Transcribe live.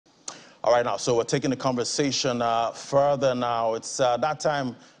All right, now, so we're taking the conversation further now. It's that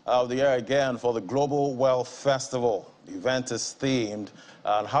time of the year again for the Global Wealth Festival. The event is themed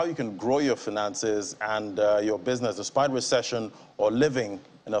on how you can grow your finances and your business despite recession or living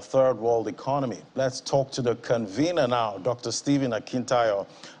in a third world economy. Let's talk to the convener now, Dr. Stephen Akintayo.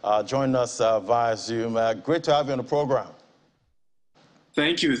 Join us via Zoom. Great to have you on the program.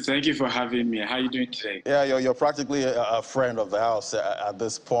 Thank you. Thank you for having me. How are you doing today? Yeah, you're practically a friend of the house at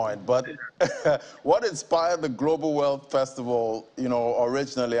this point. But what inspired the Global Wealth Festival,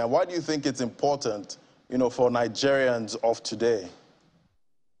 originally, and why do you think it's important, for Nigerians of today?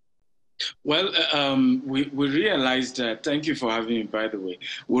 Well, we realized that, thank you for having me, by the way.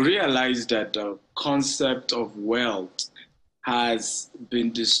 We realized that the concept of wealth has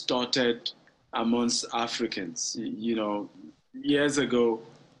been distorted amongst Africans. Years ago,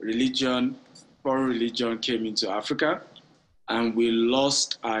 foreign religion came into Africa, and we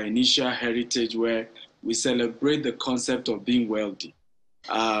lost our initial heritage where we celebrate the concept of being wealthy.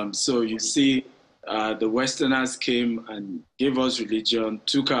 So you see, the Westerners came and gave us religion,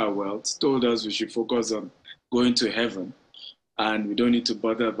 took our wealth, told us we should focus on going to heaven, and we don't need to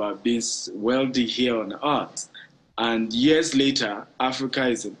bother about being wealthy here on earth. And years later, Africa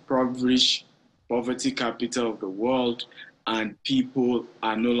is a impoverished poverty capital of the world, and people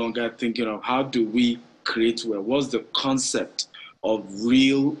are no longer thinking of how do we create wealth? What's the concept of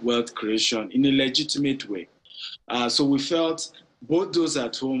real wealth creation in a legitimate way? So we felt both those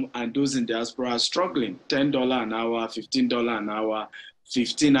at home and those in diaspora are struggling. $10 an hour, $15 an hour,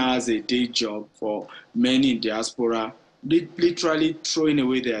 15 hours a day job for many in diaspora, literally throwing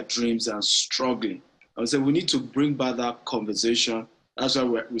away their dreams and struggling. I said we need to bring back that conversation. That's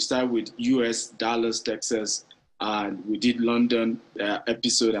why we started with US, Dallas, Texas, and we did London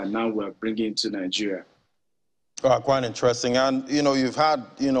episode, and now we're bringing it to Nigeria. Quite interesting. And, you've had,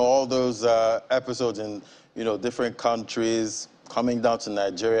 all those episodes in, different countries coming down to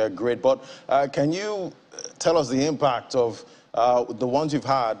Nigeria. Great. But can you tell us the impact of the ones you've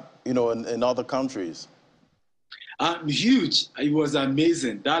had, in other countries? Huge. It was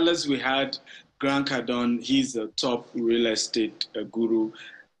amazing. Dallas, we had Grant Cardone. He's a top real estate guru.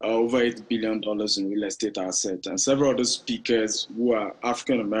 Over $8 billion in real estate assets, and several other speakers who are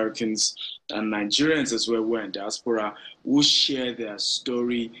African Americans and Nigerians as well, who are in diaspora, who share their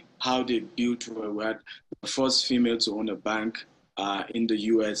story, how they built. We had the first female to own a bank in the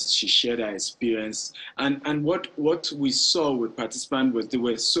US. She shared her experience, and what we saw with participants was they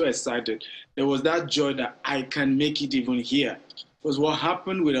were so excited. There was that joy that I can make it even here. Because what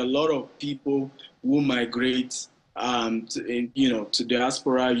happened with a lot of people who migrate to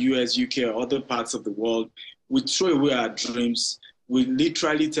diaspora, US, UK, or other parts of the world, we throw away our dreams. We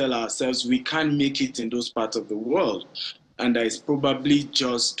literally tell ourselves we can't make it in those parts of the world. And that is probably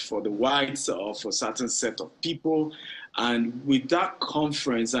just for the whites or for a certain set of people. And with that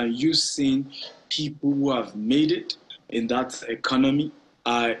conference and you seeing people who have made it in that economy,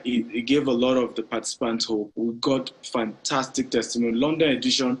 it gave a lot of the participants hope. We got fantastic testimony. London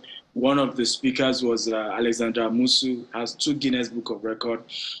edition, one of the speakers was Alexandra Musu, has 2 Guinness Book of Record,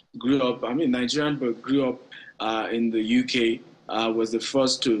 Nigerian, but grew up in the UK, was the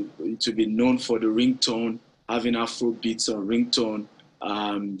first to be known for the ringtone, having Afro beats on ringtone,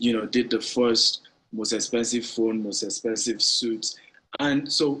 did the first most expensive phone, most expensive suits. And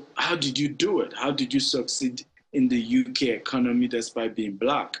so how did you do it? How did you succeed in the UK economy despite being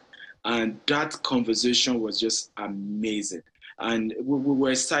Black? And that conversation was just amazing. And we were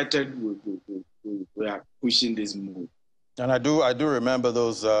excited. We are pushing this move. And I do remember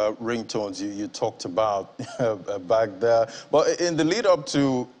those ringtones you talked about back there. But in the lead up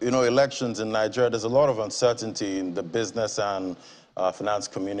to elections in Nigeria, there's a lot of uncertainty in the business and finance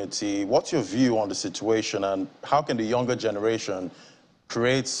community. What's your view on the situation, and how can the younger generation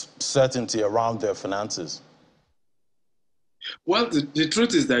create certainty around their finances? Well, the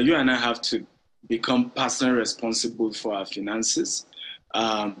truth is that you and I have to become personally responsible for our finances.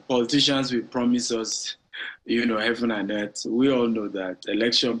 Politicians will promise us, heaven and earth. We all know that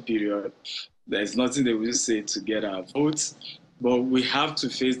election period, there's nothing they will say to get our votes, but we have to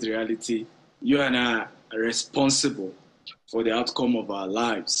face the reality. You and I are responsible for the outcome of our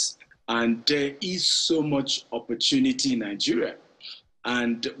lives. And there is so much opportunity in Nigeria.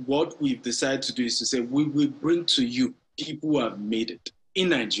 And what we've decided to do is to say, we will bring to you people who have made it in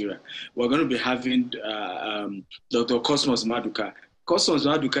Nigeria. We're going to be having Dr. Cosmos Maduka. Cosmos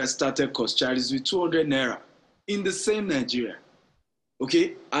Maduka started Coscharis with 200 Naira in the same Nigeria.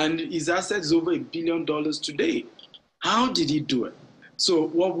 Okay? And his assets is over $1 billion today. How did he do it? So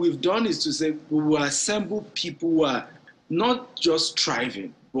what we've done is to say we will assemble people who are not just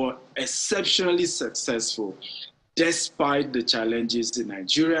thriving, but exceptionally successful despite the challenges in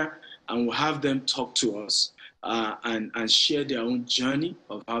Nigeria, and we'll have them talk to us and share their own journey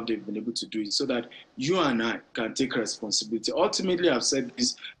of how they've been able to do it so that you and I can take responsibility. Ultimately, I've said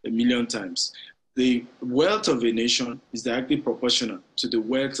this a million times. The wealth of a nation is directly proportional to the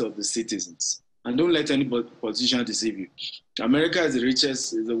wealth of the citizens. And don't let any politician deceive you. America is the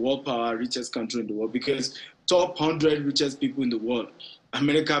richest, is the world power, richest country in the world because top 100 richest people in the world,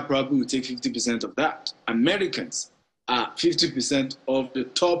 America probably will take 50% of that. Americans are 50% of the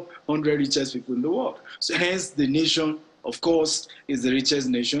top 100 richest people in the world. So hence the nation, of course, is the richest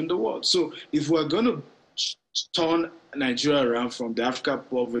nation in the world. So if we're going to turn Nigeria around from the Africa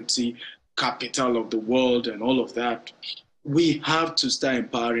poverty capital of the world and all of that, we have to start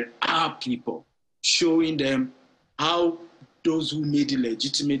empowering our people, showing them how those who made it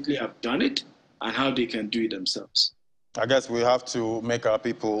legitimately have done it and how they can do it themselves. I guess we have to make our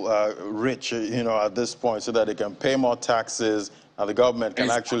people rich, at this point so that they can pay more taxes and the government can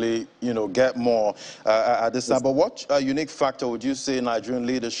actually, get more at this time. But what unique factor would you say Nigerian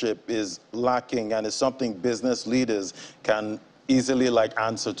leadership is lacking and is something business leaders can easily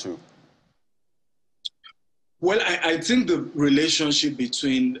answer to? Well, I think the relationship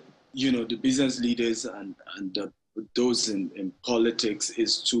between, the business leaders and those in politics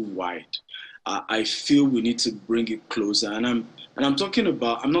is too wide. I feel we need to bring it closer. And I'm talking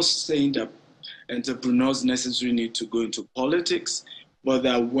about, I'm not saying that entrepreneurs necessarily need to go into politics, but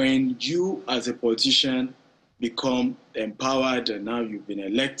that when you as a politician become empowered and now you've been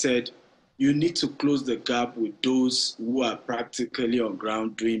elected, you need to close the gap with those who are practically on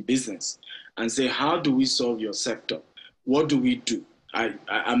ground doing business and say, how do we solve your sector? What do we do?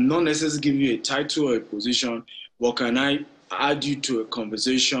 I'm not necessarily giving you a title or a position, but can I add you to a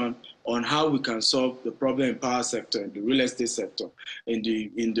conversation on how we can solve the problem in power sector, in the real estate sector, in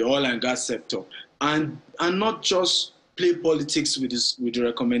the oil and gas sector, and not just play politics with the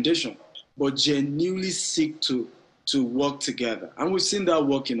recommendation, but genuinely seek to work together. And we've seen that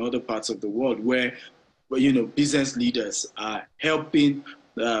work in other parts of the world where business leaders are helping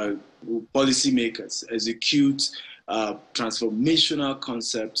policymakers execute transformational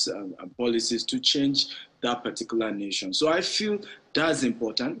concepts and policies to change that particular nation. So I feel that's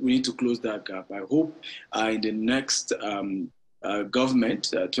important. We need to close that gap. I hope in the next government,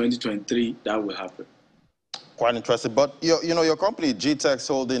 2023, that will happen. Quite interesting. But your company, GTEX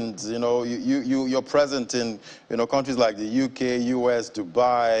Holdings, you're present in countries like the UK, US,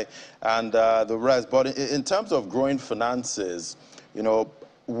 Dubai, and the rest. But in terms of growing finances,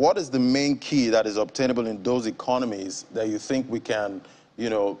 what is the main key that is obtainable in those economies that you think we can,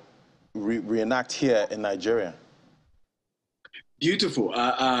 reenact here in Nigeria? Beautiful.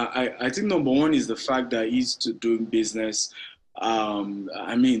 I think number one is the fact that ease to doing business.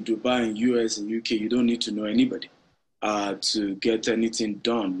 Dubai and US and UK, you don't need to know anybody to get anything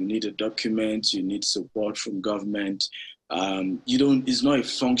done. You need a document, you need support from government. It's not a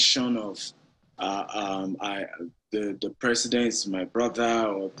function of the president is my brother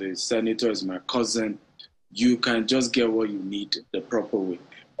or the senator is my cousin. You can just get what you need the proper way.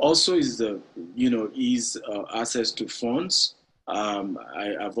 Also is access to funds.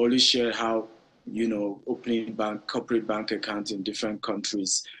 I've always shared how, opening corporate bank accounts in different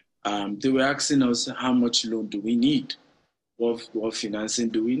countries, they were asking us how much loan do we need? What financing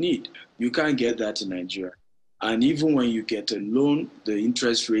do we need? You can't get that in Nigeria. And even when you get a loan, the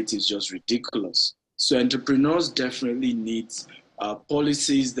interest rate is just ridiculous. So entrepreneurs definitely need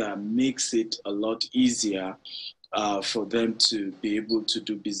policies that makes it a lot easier for them to be able to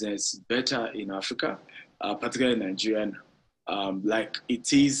do business better in Africa, particularly in Nigeria, like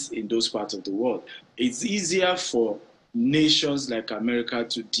it is in those parts of the world. It's easier for nations like America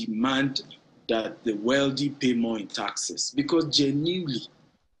to demand that the wealthy pay more in taxes because genuinely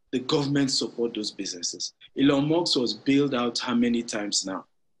the government support those businesses. Elon Musk was bailed out how many times now?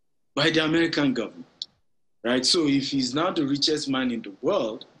 By the American government, right? So if he's now the richest man in the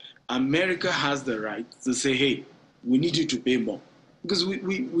world, America has the right to say, hey, we need you to pay more. Because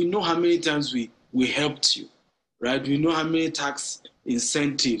we know how many times we helped you, right? We know how many tax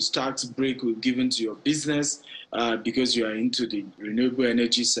incentives, tax break we've given to your business because you are into the renewable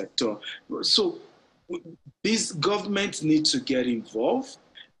energy sector. So these governments need to get involved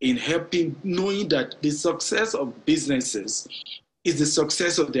in helping, knowing that the success of businesses is the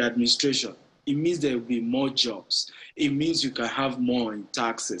success of the administration. It means there will be more jobs. It means you can have more in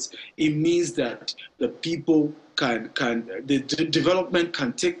taxes. It means that the people the development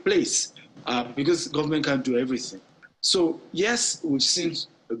can take place because government can't do everything. So yes, we've seen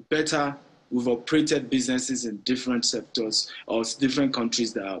a better We've operated businesses in different sectors or different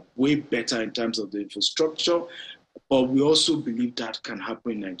countries that are way better in terms of the infrastructure. But we also believe that can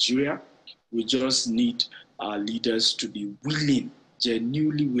happen in Nigeria. We just need our leaders to be willing,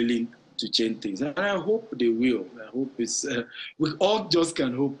 genuinely willing to change things. And I hope they will. I hope it's, we all just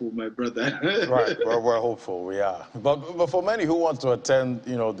can hope, my brother. Right, we're hopeful, we are. But for many who want to attend,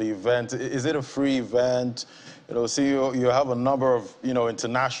 the event, is it a free event? See, you have a number of,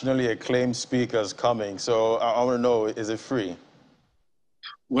 internationally acclaimed speakers coming. So I want to know, is it free?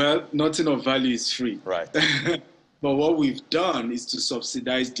 Well, nothing of value is free. Right. But what we've done is to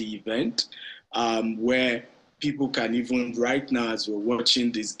subsidize the event, where people can even, right now as we're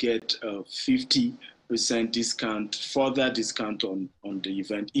watching this, get a 50% discount, further discount on the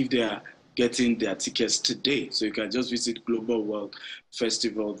event if they are getting their tickets today. So you can just visit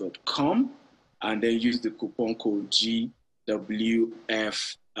globalwealthfestival.com and then use the coupon code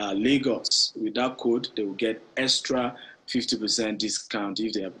GWF Lagos. With that code, they will get extra 50% discount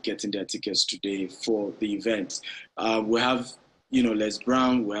if they are getting their tickets today for the event. We have, Les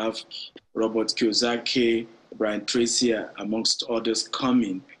Brown, we have Robert Kiyosaki, Brian Tracy, amongst others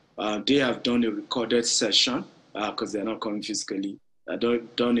coming. They have done a recorded session because they're not coming physically.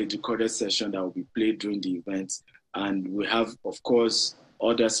 Done a recorded session that will be played during the event. And we have, of course,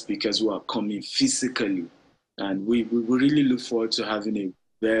 other speakers who are coming physically. And we really look forward to having a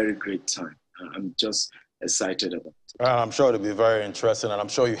very great time. I'm just excited about it. I'm sure it'll be very interesting, and I'm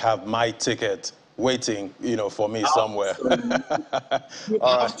sure you have my ticket waiting, for me somewhere. You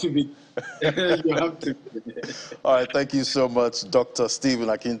have to be. You have to be. All right, thank you so much, Dr. Stephen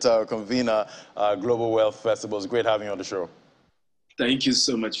Akintayo, convener, Global Wealth Festival. It's great having you on the show. Thank you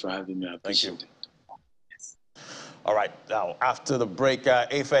so much for having me. I appreciate it. Yes. All right, now after the break,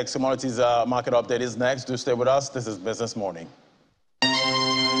 AFEX Commodities Market Update is next. Do stay with us. This is Business Morning.